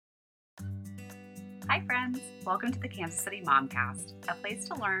Hi, friends. Welcome to the Kansas City MomCast, a place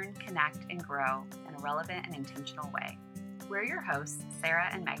to learn, connect, and grow in a relevant and intentional way. We're your hosts, Sarah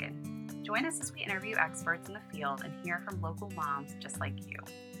and Megan. Join us as we interview experts in the field and hear from local moms just like you.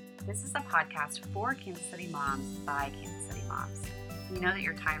 This is a podcast for Kansas City moms by Kansas City moms. We know that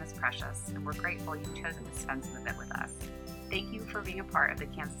your time is precious, and we're grateful you've chosen to spend some of it with us. Thank you for being a part of the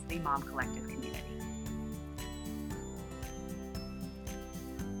Kansas City Mom Collective community.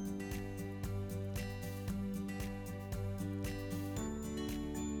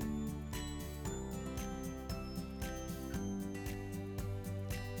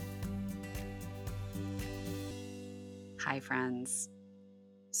 Hi, friends.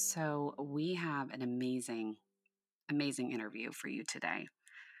 So we have an amazing interview for you today.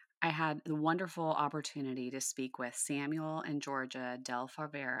 I had the wonderful opportunity to speak with Samuel and Georgia Del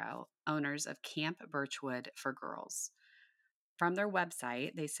Favero, owners of Camp Birchwood for Girls. From their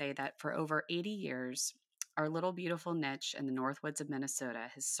website, they say that for over 80 years, our little beautiful niche in the Northwoods of Minnesota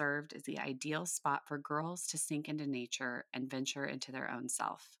has served as the ideal spot for girls to sink into nature and venture into their own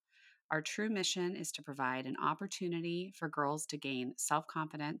self. Our true mission is to provide an opportunity for girls to gain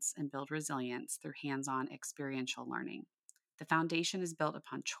self-confidence and build resilience through hands-on experiential learning. The foundation is built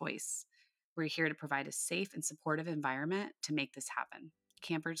upon choice. We're here to provide a safe and supportive environment to make this happen.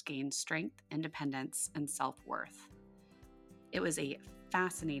 Campers gain strength, independence, and self-worth. It was a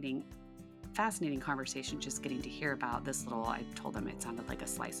fascinating conversation just getting to hear about this I told them it sounded like a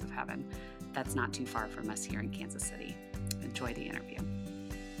slice of heaven. That's not too far from us here in Kansas City. Enjoy the interview.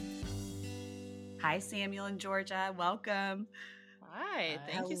 Hi, Samuel and Georgia. Welcome. Hi,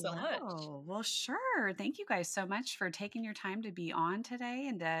 thank you so much. Well, sure. Thank you guys so much for taking your time to be on today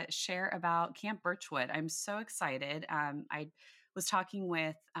and to share about Camp Birchwood. I'm so excited. I was talking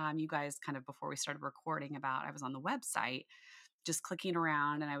with you guys kind of before we started recording about I was on the website just clicking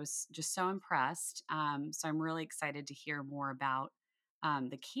around and I was just so impressed. So I'm really excited to hear more about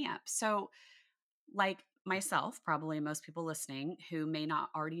the camp. So like myself, probably most people listening who may not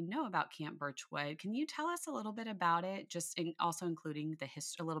already know about Camp Birchwood, can you tell us a little bit about it, just also including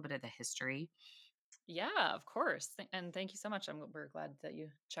a little bit of the history? Yeah, of course. And thank you so much. We're glad that you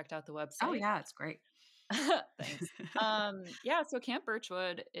checked out the Oh, website. yeah, it's great. Thanks. So Camp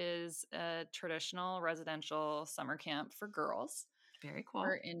Birchwood is a traditional residential summer camp for girls. Very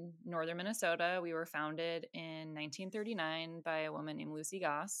We're cool. in northern Minnesota. We were founded in 1939 by a woman named Lucy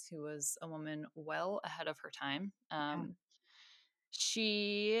Goss, who was a woman well ahead of her time. Yeah.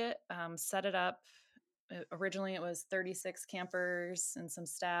 She set it up. Originally, it was 36 campers and some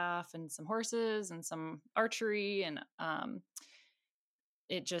staff and some horses and some archery, and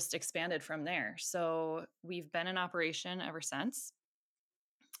it just expanded from there. So we've been in operation ever since.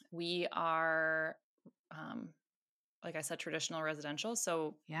 We are, um, like I said, traditional residential.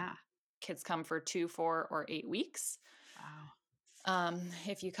 So Yeah. kids come for 2, 4, or 8 weeks. Wow.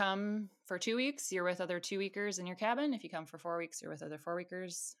 If you come for 2 weeks, you're with other 2-weekers in your cabin. If you come for 4 weeks, you're with other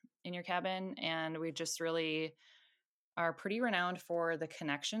 4-weekers in your cabin. And we just really are pretty renowned for the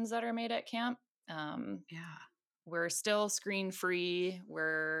connections that are made at camp. Yeah. We're still screen free.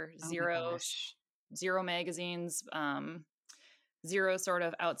 We're Oh my gosh. zero magazines, zero sort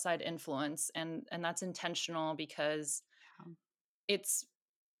of outside influence, and that's intentional because Yeah. it's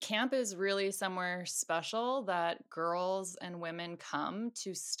camp is really somewhere special that girls and women come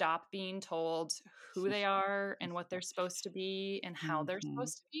to stop being told who they are and what they're supposed to be and how they're Mm-hmm.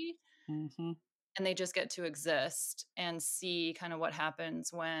 supposed to be. Mm-hmm. And they just get to exist and see kind of what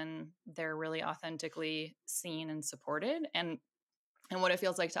happens when they're really authentically seen and supported, and what it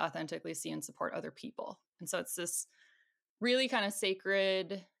feels like to authentically see and support other people. And so it's this really kind of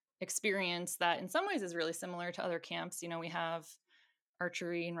sacred experience that in some ways is really similar to other camps. You know, we have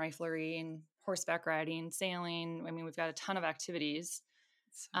archery and riflery and horseback riding, sailing. I mean, we've got a ton of activities.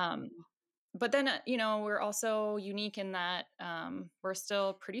 So Um, cool. but then, we're also unique in that we're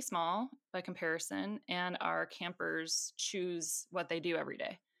still pretty small by comparison, and our campers choose what they do every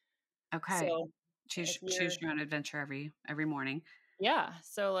day. Okay. So if Choose you're, your own adventure every morning. yeah.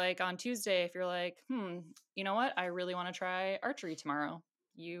 So like on Tuesday, if you're like, you know what? I really want to try archery tomorrow.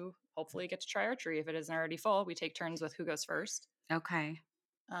 You hopefully get to try archery. If it isn't already full, we take turns with who goes first. Okay.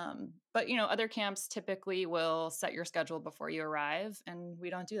 But other camps typically will set your schedule before you arrive, and we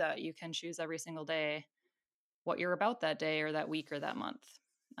don't do that. You can choose every single day what you're about that day or that week or that month.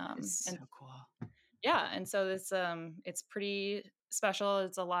 It's And so cool. yeah, and so it's pretty special.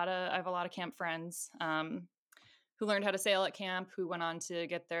 I have a lot of camp friends who learned how to sail at camp, who went on to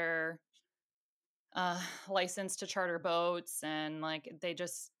get their license to charter boats, and like they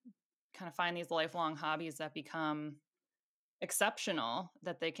just kind of find these lifelong hobbies that become exceptional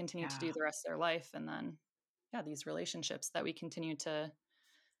that they continue to do Yeah, the rest of their life. And then, yeah, these relationships that we continue to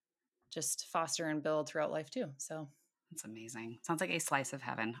just foster and build throughout life too. So that's amazing. Sounds like a slice of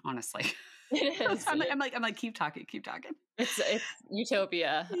heaven, honestly. it is. I'm like, keep talking, keep talking. It's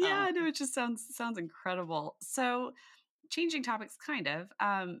utopia. Yeah, no, it just sounds incredible. So, changing topics kind of.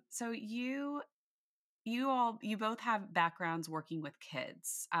 So you both have backgrounds working with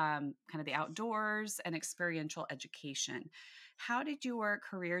kids, kind of the outdoors and experiential education. How did your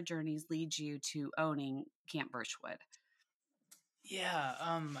career journeys lead you to owning Camp Birchwood? Yeah,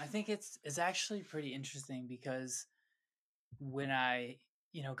 I think it's actually pretty interesting because when I,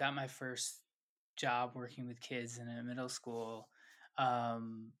 got my first job working with kids in a middle school,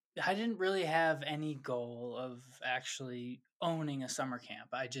 I didn't really have any goal of actually owning a summer camp.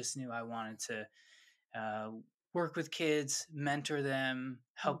 I just knew I wanted to uh, work with kids, mentor them,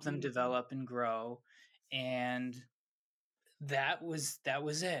 help them Mhm. develop and grow, and that was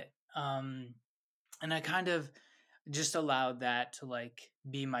it. And I kind of just allowed that to like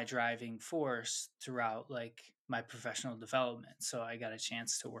be my driving force throughout like my professional development. So I got a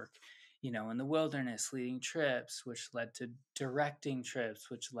chance to work, in the wilderness, leading trips, which led to directing trips,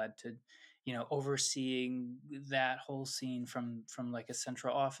 which led to, overseeing that whole scene from like a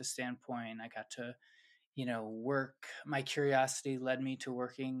central office standpoint. I got to, work. My curiosity led me to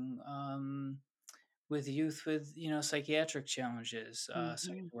working with youth with psychiatric challenges, so I get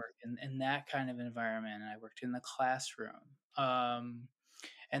Mhm. to work in that kind of environment, and I worked in the classroom,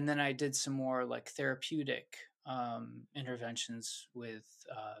 and then I did some more like therapeutic interventions with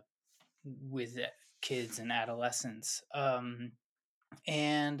kids and adolescents, and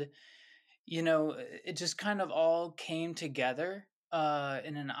it just kind of all came together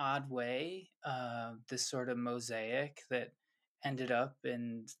in an odd way. This sort of mosaic that ended up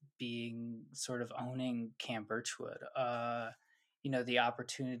in being sort of owning Camp Birchwood. The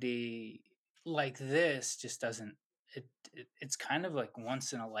opportunity like this just doesn't. It's kind of like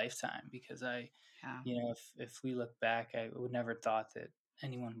once in a lifetime because Yeah. if we look back, I would never thought that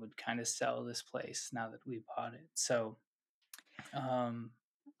anyone would kind of sell this place now that we bought it. So, um,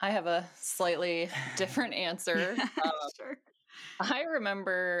 I have a slightly different answer. Yeah, sure. I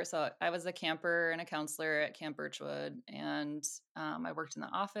remember, so I was a camper and a counselor at Camp Birchwood, and I worked in the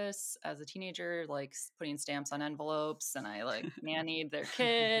office as a teenager, like putting stamps on envelopes, and I like nannied their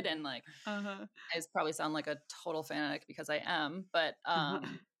kid, and like Uh-huh. I just probably sound like a total fanatic because I am, but Uh-huh.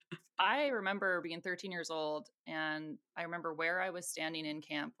 I remember being 13 years old, and I remember where I was standing in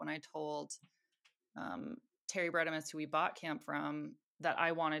camp when I told um, Terry Bredemus, who we bought camp from, that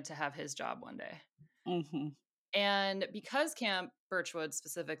I wanted to have his job one day. Mhm. And because Camp Birchwood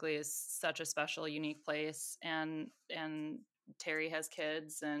specifically is such a special, unique place, and Terry has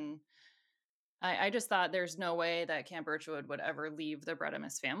kids, and I just thought there's no way that Camp Birchwood would ever leave the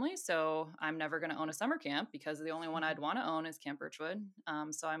Bredemus family. So I'm never going to own a summer camp because the only one I'd want to own is Camp Birchwood.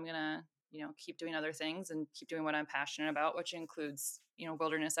 So I'm going to, keep doing other things and keep doing what I'm passionate about, which includes,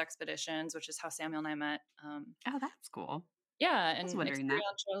 wilderness expeditions, which is how Samuel and I met. Oh, that's cool. Yeah, I was and wondering that.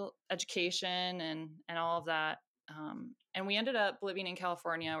 experiential education and all of that. And we ended up living in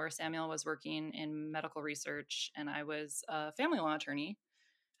California where Samuel was working in medical research and I was a family law attorney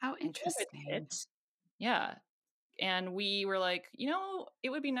Oh, and COVID interesting. hit. Yeah. And we were like, it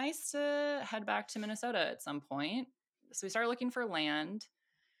would be nice to head back to Minnesota at some point. So we started looking for land.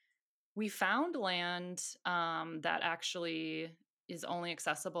 We found land that actually is only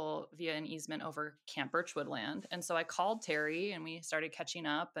accessible via an easement over Camp Birchwood land. And so I called Terry and we started catching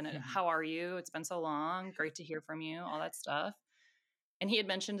up and Mhm. how are you? It's been so long. Great to hear from you, all that stuff. And he had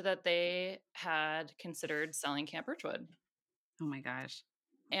mentioned that they had considered selling Camp Birchwood. Oh my gosh.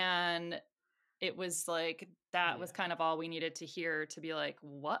 And it was like, that was Yeah. kind of all we needed to hear to be like,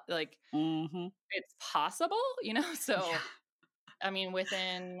 what? Like, Mhm. it's possible, Yeah. So, I mean, by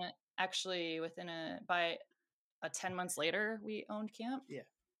 10 months later, we owned camp. Yeah,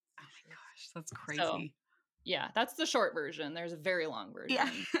 Oh for my sure. gosh, that's So, crazy. yeah, that's the short version. There's a very long Yeah.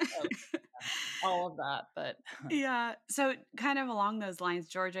 version of all of that, but Yeah. So, kind of along those lines,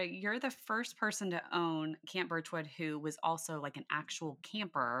 Georgia, you're the first person to own Camp Birchwood who was also like an actual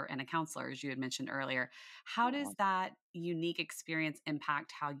camper and a counselor, as you had mentioned earlier. How oh. does that unique experience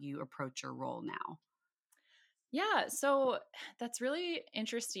impact how you approach your role now? Yeah, so that's really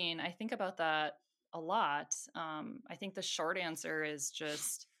interesting. I think about that a lot. I think the short answer is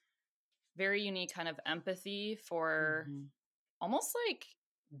just very unique kind of empathy for Mhm. almost like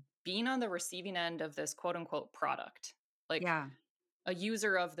being on the receiving end of this quote unquote product, like Yeah. a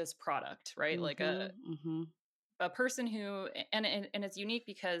user of this product, right? Like Mhm. Mhm. a person who and it's unique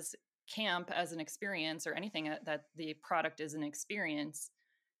because camp as an experience or anything that the product is an experience,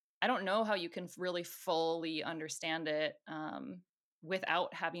 I don't know how you can really fully understand it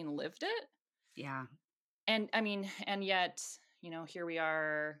without having lived it. Yeah. And I mean, and yet, here we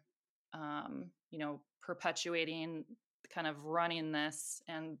are, perpetuating, kind of running this,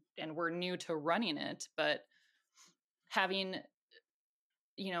 and we're new to running it, but having,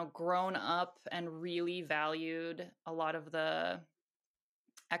 grown up and really valued a lot of the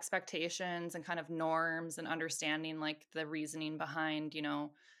expectations and kind of norms and understanding like the reasoning behind,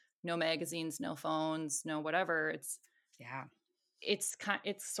 no magazines, no phones, no whatever. Yeah. It's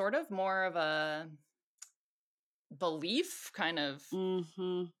sort of more of a belief kind of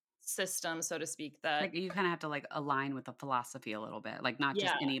Mhm. system, so to speak, that Like, you kinda have to, like, align with the philosophy a little bit. Like, not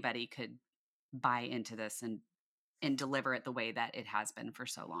just yeah, anybody could buy into this and deliver it the way that it has been for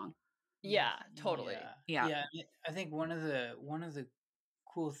so long. yeah, totally. Yeah. Yeah. Yeah. I think one of the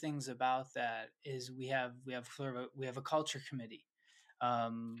cool things about that is we have sort of we have a culture committee. Oh,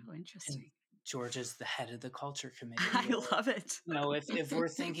 And interesting. Georgia's the head of the culture committee. I love it. If we're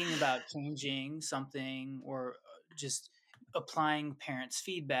thinking about changing something or just applying parents'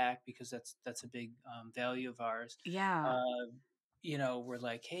 feedback, because that's a big value of ours, Yeah. uh, we're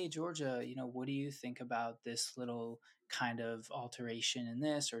like, hey, Georgia, what do you think about this little kind of alteration in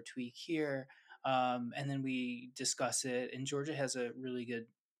this or tweak here? And then we discuss it. And Georgia has a really good,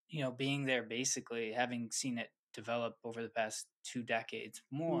 being there, basically having seen it develop over the past 2 decades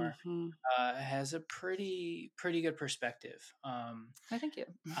more, Mhm. has a pretty good perspective I thank you.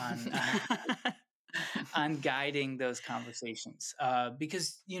 on on guiding those conversations,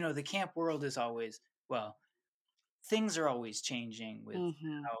 because the camp world is always, well, things are always changing with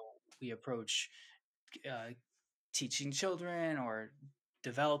Mhm. how we approach uh, teaching children or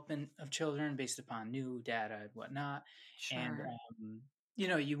development of children based upon new data and whatnot. And Sure.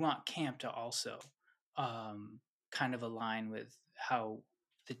 you want camp to also um, kind of align with how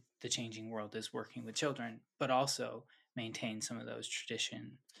the changing world is working with children, but also maintain some of those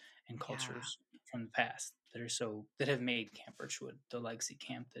tradition and Yeah. cultures from the past that have made Camp Birchwood the legacy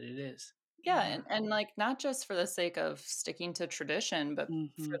camp that it is. Yeah, Yeah. and like not just for the sake of sticking to tradition, but for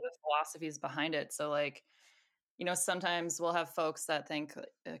Mhm. the philosophies behind it. So like, sometimes we'll have folks that think,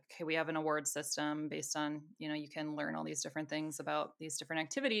 okay, we have an award system based on, you can learn all these different things about these different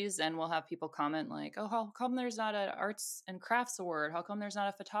activities. And we'll have people comment like, oh, how come there's not an arts and crafts award? How come there's not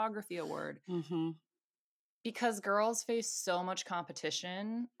a photography award? Mhm. Because girls face so much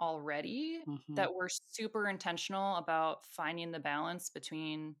competition already Mhm. that we're super intentional about finding the balance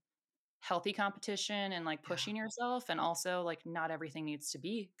between healthy competition and like Yeah. pushing yourself, and also like not everything needs to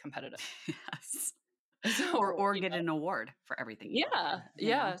be competitive. Yes. Or So, or get an award for everything you yeah, do,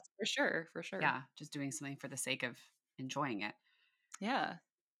 you know? yeah, for sure, for sure. Yeah, just doing something for the sake of enjoying it. Yeah.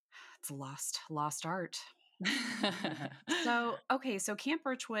 It's a lost art. So, okay, so Camp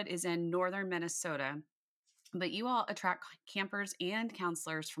Birchwood is in northern Minnesota, but you all attract campers and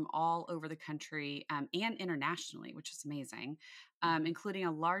counselors from all over the country, and internationally, which is amazing, Mhm. including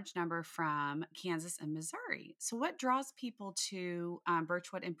a large number from Kansas and Missouri. So, what draws people to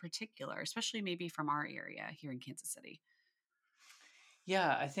Birchwood in particular, especially maybe from our area here in Kansas City?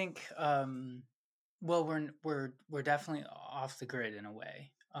 Yeah, I think well, we're definitely off the grid in a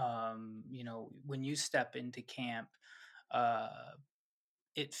way. When you step into camp, uh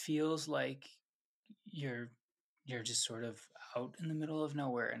it feels like you're you're just sort of out in the middle of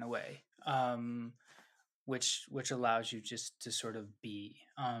nowhere in a way. Which allows you just to sort of be,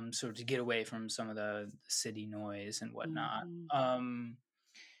 so to get away from some of the city noise and whatnot. Hmm.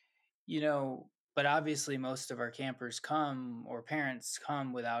 But obviously most of our campers come, or parents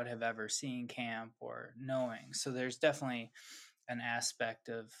come, without have ever seen camp or knowing. So there's definitely an aspect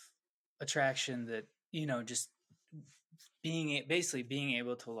of attraction that, just basically being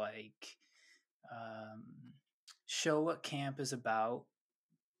able to like um, show what camp is about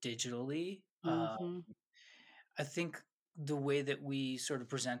digitally. Hmm. I think the way that we sort of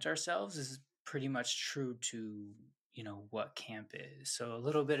present ourselves is pretty much true to, what camp is. So a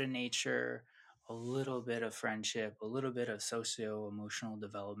little bit of nature, a little bit of friendship, a little bit of socio emotional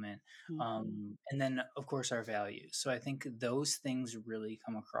development, Hmm. and then of course our values. So I think those things really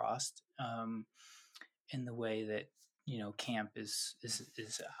come across in the way that camp is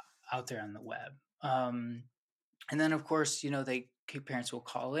out there on the web. And then of course parents will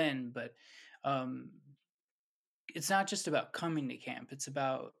call in, but um, it's not just about coming to camp. It's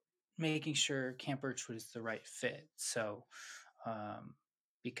about making sure Camp Birchwood is the right fit. So, um,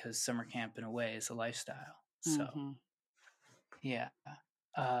 because summer camp in a way is a lifestyle. So, Hmm. yeah,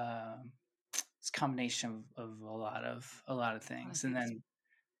 um, it's a combination of a lot of A lot of things. And things. then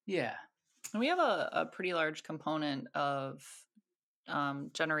Yeah. And we have a pretty large component of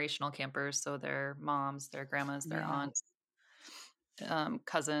generational campers. So their moms, their grandmas, their Yeah. aunts,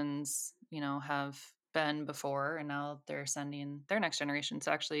 cousins, have been before, and now they're sending their next generation.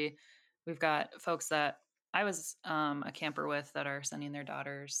 So actually, we've got folks that I was a camper with that are sending their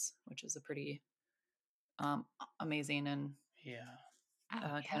daughters, which is a pretty amazing and Yeah.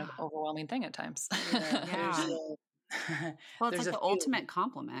 Oh, kind of yeah. overwhelming thing at times. Yeah. There's Yeah. a Well, it's there's like a the feeling. ultimate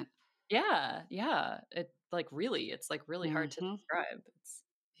compliment. Yeah, yeah. It's like really hard to Mhm. describe. It's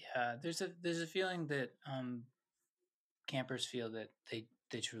Yeah, there's a feeling that campers feel that they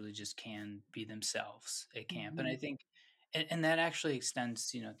truly just can be themselves at camp, and I Mhm. think, and that actually extends,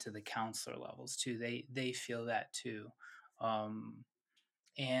 to the counselor levels too. They feel that too, um,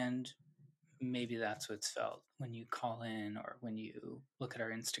 and maybe that's what's felt when you call in or when you look at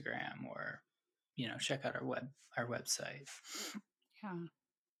our Instagram or check out our website. Yeah.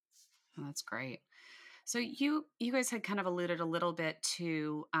 Oh, that's great. So you guys had kind of alluded a little bit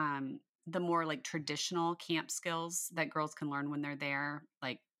to the more like traditional camp skills that girls can learn when they're there.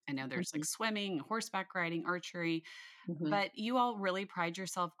 Like I know there's Mhm, like swimming, horseback riding, archery, mhm, but you all really pride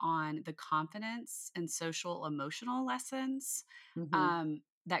yourself on the confidence and social emotional lessons mhm.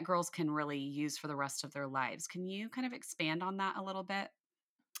 that girls can really use for the rest of their lives. Can you kind of expand on that a little bit?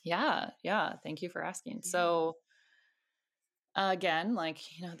 Yeah, yeah. Thank you for asking. Yeah. So again, like,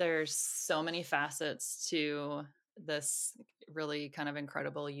 there's so many facets to this really kind of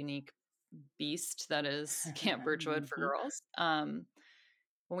incredible, unique beast that is Camp Birchwood for Hmm. girls.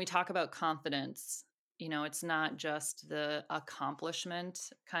 When we talk about confidence, it's not just the accomplishment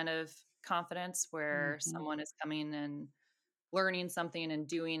kind of confidence where Hmm. someone is coming and learning something and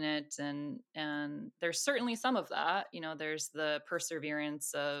doing it, and there's certainly some of that. There's the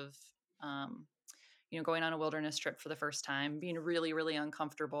perseverance of um, going on a wilderness trip for the first time, being really, really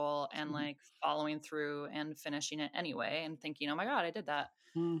uncomfortable and like following through and finishing it anyway and thinking, oh my God, I did that.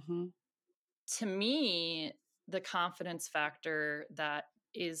 Hmm. To me, the confidence factor that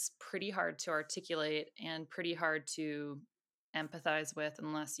is pretty hard to articulate and pretty hard to empathize with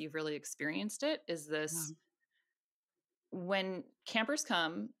unless you've really experienced it is Yeah. this: when campers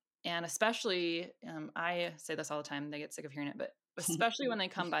come, and especially, I say this all the time, they get sick of hearing it, but especially when they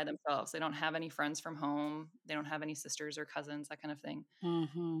come by themselves, they don't have any friends from home, they don't have any sisters or cousins, that kind of thing.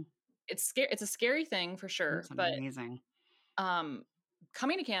 Hmm. It's a scary thing for sure, That's but amazing. um,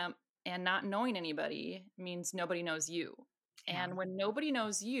 coming to camp and not knowing anybody means nobody knows you. Yeah. And when nobody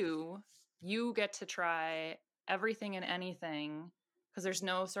knows you, you get to try everything and anything because there's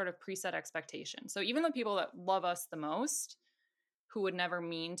no sort of preset expectation. So even the people that love us the most, who would never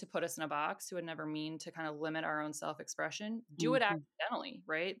mean to put us in a box, who would never mean to kind of limit our own self-expression, do it Hmm. accidentally,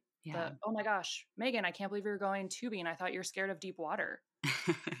 right? Yeah. The, oh my gosh, Megan, I can't believe you're going tubing. I thought you're scared of deep water.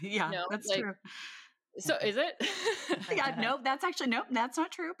 Yeah, that's Like, true. so is it? Yeah, nope, that's actually nope, that's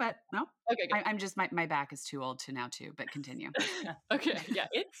not true, but no. Okay, good. I'm just my back is too old to now too, but continue. Okay, yeah,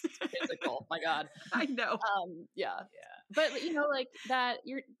 it's physical. My God. I know. Yeah. Yeah. But like that,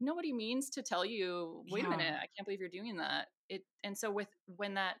 nobody means to tell you, wait a Yeah. minute, I can't believe you're doing that. And so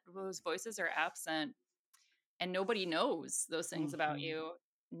when those voices are absent and nobody knows those things about Mhm. you,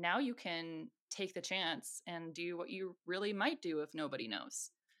 now you can take the chance and do what you really might do if nobody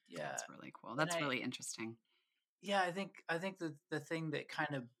knows. Yeah. That's really cool. And That's really interesting. yeah, I think the thing that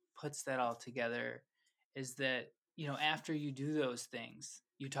kind of puts that all together is that, after you do those things,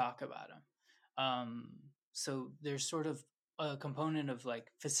 you talk about them. So there's sort of a component of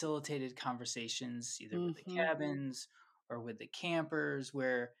like facilitated conversations, either with the Mhm. cabins or with the campers,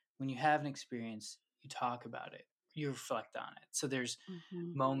 where when you have an experience, you talk about it, you reflect on it. So there's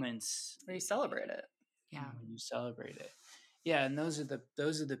Mhm. moments Or you celebrate it. Yeah. when you celebrate it. Yeah, and those are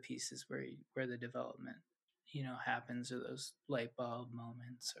the pieces where the development happens, or those light bulb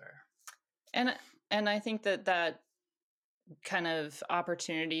moments, or And I think that kind of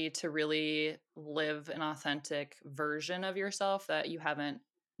opportunity to really live an authentic version of yourself that you haven't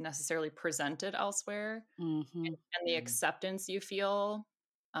necessarily presented elsewhere, Mhm. and the Mhm. acceptance you feel,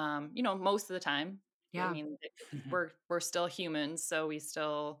 most of the time. I Yeah. mean, Mhm. we're still humans, so we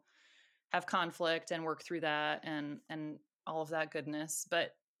still have conflict and work through that and all of that goodness.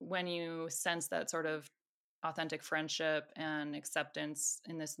 But when you sense that sort of authentic friendship and acceptance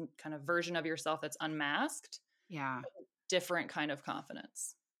in this kind of version of yourself that's unmasked, Yeah. different kind of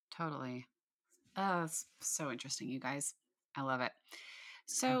confidence. Totally. Oh, it's so interesting, you guys. I love it.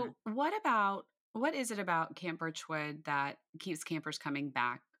 Mhm. So, what is it about Camp Birchwood that keeps campers coming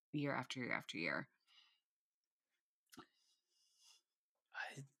back year after year after year?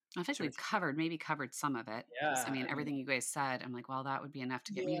 I think we've towards. maybe covered some of it because I Yeah, mean, I mean, everything you guys said, I'm like, well, that would be enough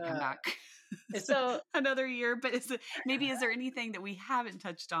to get me to come yeah, back it's So, another year. But is there anything that we haven't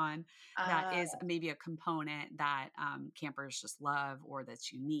touched on that uh, is maybe a component that campers just love or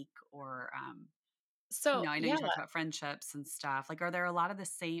that's unique or, I know yeah. you talked about friendships and stuff. Like, are there a lot of the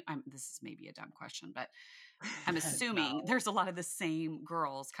same? This is maybe a dumb question, but I'm assuming no, there's a lot of the same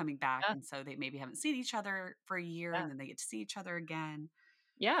girls coming back, Yeah. and so they maybe haven't seen each other for a year, Yeah. and then they get to see each other again.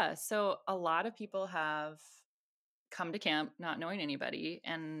 Yeah. So a lot of people have come to camp not knowing anybody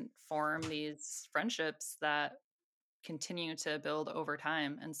and form these friendships that continue to build over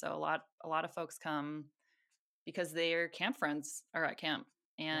time. And so a lot of folks come because their camp friends are at camp.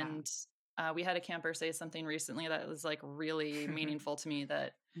 Yeah. And we had a camper say something recently that was like really meaningful to me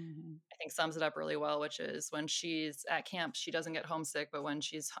that Mhm. I think sums it up really well, which is when she's at camp, she doesn't get homesick, but when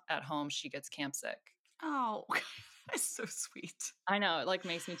she's at home, she gets camp sick. Oh, that's so sweet. I know, it like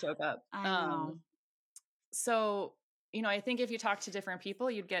makes me choke up. I know. So, I think if you talk to different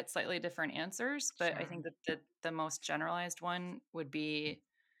people, you'd get slightly different answers, but I Sure. think that the most generalized one would be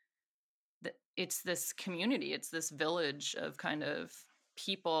that it's this community, it's this village of kind of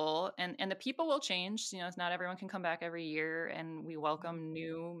people, and the people will change. Not everyone can come back every year, and we welcome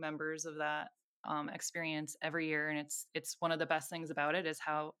new members of that experience every year, and it's one of the best things about it is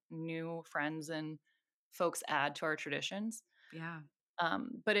how new friends and folks add to our traditions. Yeah.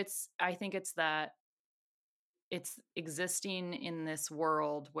 But I think it's that it's existing in this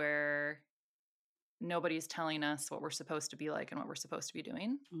world where nobody's telling us what we're supposed to be like and what we're supposed to be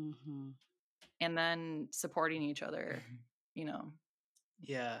doing, Mhm. and then supporting each other, mhm. you know.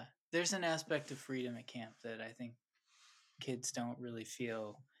 Yeah, there's an aspect of freedom at camp that I think kids don't really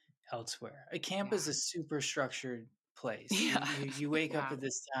feel elsewhere. A camp Yeah. is a super structured place. You Yeah. you you wake up Yeah. at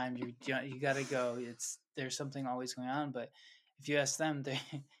this time. You got to go. There's something always going on. But if you ask them,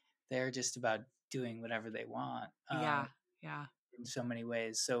 they're just about doing whatever they want. Yeah. Yeah. In so many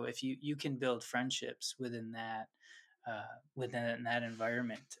ways. So if you can build friendships within that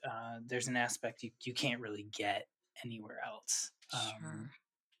environment, there's an aspect you can't really get anywhere else. Sure.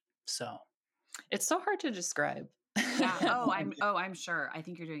 So It's so hard to describe. Yeah. I'm sure. I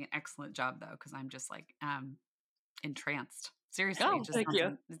think you're doing an excellent job though, because I'm just like entranced. Seriously, Oh, thank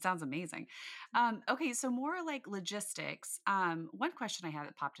you. it sounds amazing. Okay, so more like logistics. One question I had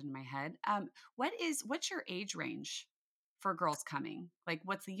that popped into my head. What's your age range for girls coming? Like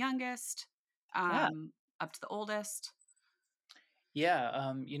what's the youngest? Yeah. Up to the oldest?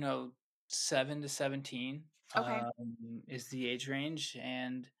 yeah, 7 to 17 Okay. is the age range,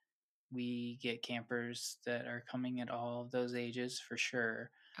 and we get campers that are coming at all of those ages for sure.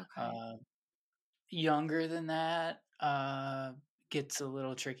 Okay. Uh, Younger than that gets a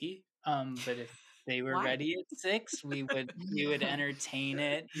little tricky. But if they were Why? ready at 6, we would entertain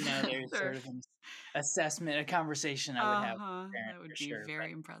it. There's Sure. sort of an assessment, a conversation I would have with Uh-huh. the parent That would for be sure. But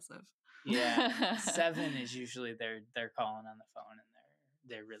very impressive. yeah, 7 is usually they're calling on the phone, and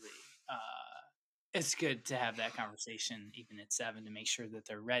they're really it's good to have that conversation even at 7 to make sure that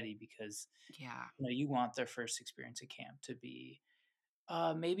they're ready, because Yeah. you want their first experience at camp to be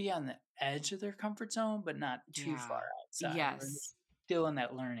maybe on the edge of their comfort zone, but not too far Yeah. outside, where they're Yes. still in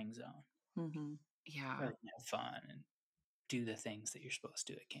that learning zone, Mhm. Yeah. where they can have fun and do the things that you're supposed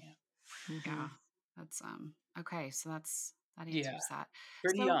to at camp. Yeah. Mhm. That's okay, so that Yeah, answers that.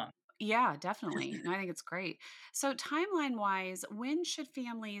 pretty So young. yeah, definitely. No, I think it's great. So timeline wise, when should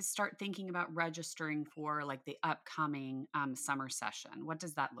families start thinking about registering for like the upcoming summer session? What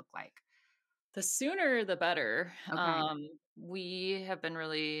does that look like? The sooner the better. Okay. We have been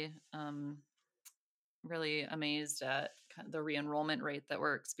really amazed at the re-enrollment rate that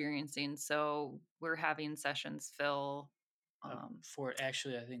we're experiencing. So we're having sessions fill. Um, For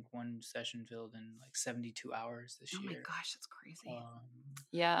actually, I think one session filled in like 72 hours this Oh my year. gosh, that's crazy.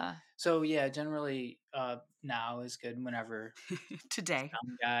 yeah. So yeah, generally now is good. Whenever Today.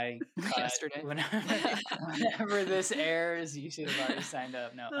 some guy cut, Yesterday. whenever this airs, you should have already signed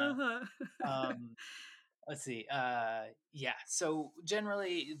up. No, Uh-huh. um, let's see. Yeah. So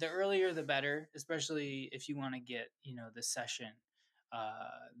generally, the earlier the better, especially if you want to get the session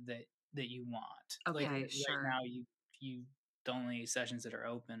that you want. Like Okay, right sure. now, you the only sessions that are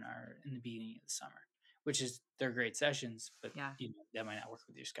open are in the beginning of the summer, which is they're great sessions, but Yeah. that might not work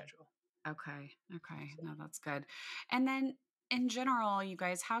with your schedule. Okay. Okay. So, No, that's good. And then in general, you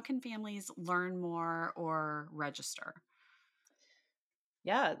guys, how can families learn more or register?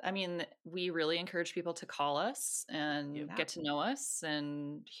 Yeah, I mean, we really encourage people to call us yep. and Yeah. get to know us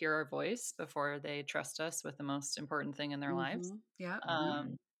and hear our voice before they trust us with the most important thing in their lives. Mm-hmm.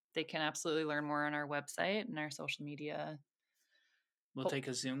 Yep. They can absolutely learn more on our website and our social media. We'll Oh, take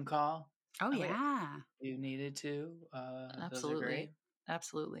a Zoom call Oh, oh yeah, yeah. if you needed to. Those are absolutely. great.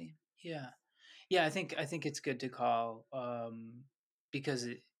 Absolutely. Yeah. Yeah, I think it's good to call because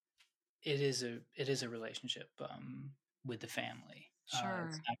it is a relationship with the family. It's Sure.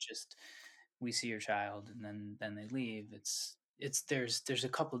 not just we see your child and then they leave. It's there's a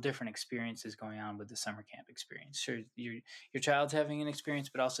couple different experiences going on with the summer camp experience. Sure, your child's having an experience,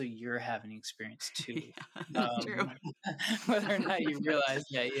 but also you're having an experience too. Yeah, it's true. Um, whether or not you realize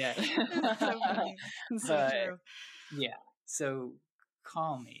that yet, It's so funny. It's so but true. yeah. So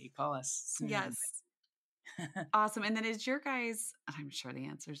call us sooner than Yes. Awesome. And then is your guys, I'm sure the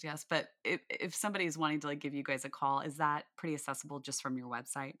answer is yes, but if somebody is wanting to like give you guys a call, is that pretty accessible just from your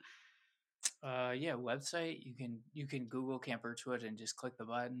website? yeah, website. You can Google Camp Birchwood and just click the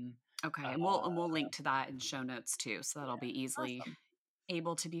button. Okay. Uh, And we'll link to that in show notes too. So that'll yeah, be easily Awesome.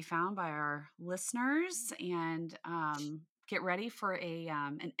 able to be found by our listeners and get ready for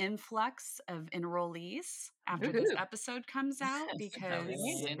an influx of enrollees after this Woohoo. episode comes out That'll be because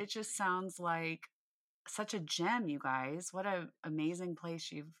amazing. it just sounds like such a gem, you guys. What an amazing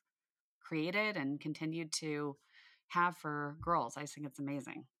place you've created and continued to have for girls. I think it's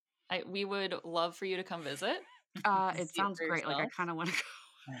amazing. We would love for you to come visit to It see it sounds for great. Like I yourself. kind of want to go.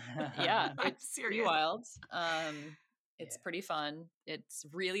 Yeah, I'm it's pretty serious. wild. It's Yeah. pretty fun. It's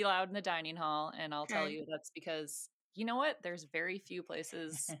really loud in the dining hall, and I'll tell Okay. you that's because you know what? There's very few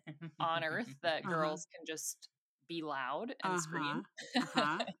places on earth that Uh huh. girls can just be loud and Uh scream. huh. Uh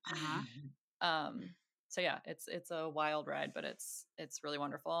huh. Uh huh. um, so yeah, it's a wild ride, but it's really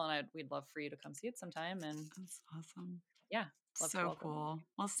wonderful, and we'd love for you to come see it sometime. And That's awesome. yeah, love to So welcome you. cool.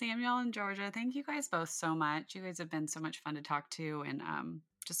 Well, Samuel and Georgia, thank you guys both so much. You guys have been so much fun to talk to, and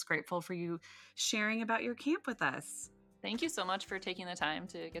just grateful for you sharing about your camp with us. Thank you so much for taking the time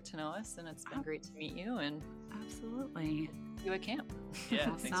to get to know us, and it's been great to meet you and Absolutely. see you at camp. Yeah,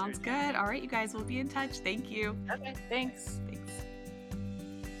 Well, thanks for sounds good. All right, you guys, we'll be in touch. Thank you. Okay, thanks. Thanks.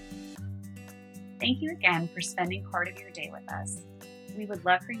 Thank you again for spending part of your day with us. We would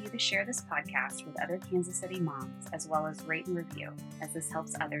love for you to share this podcast with other Kansas City moms, as well as rate and review, as this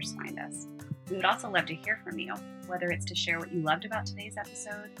helps others find us. We would also love to hear from you, whether it's to share what you loved about today's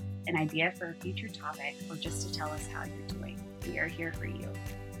episode, an idea for a future topic, or just to tell us how you're doing. We are here for you.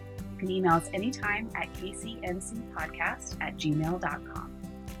 You can email us anytime at kcncpodcast@gmail.com.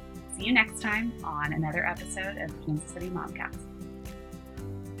 See you next time on another episode of Kansas City MomCast.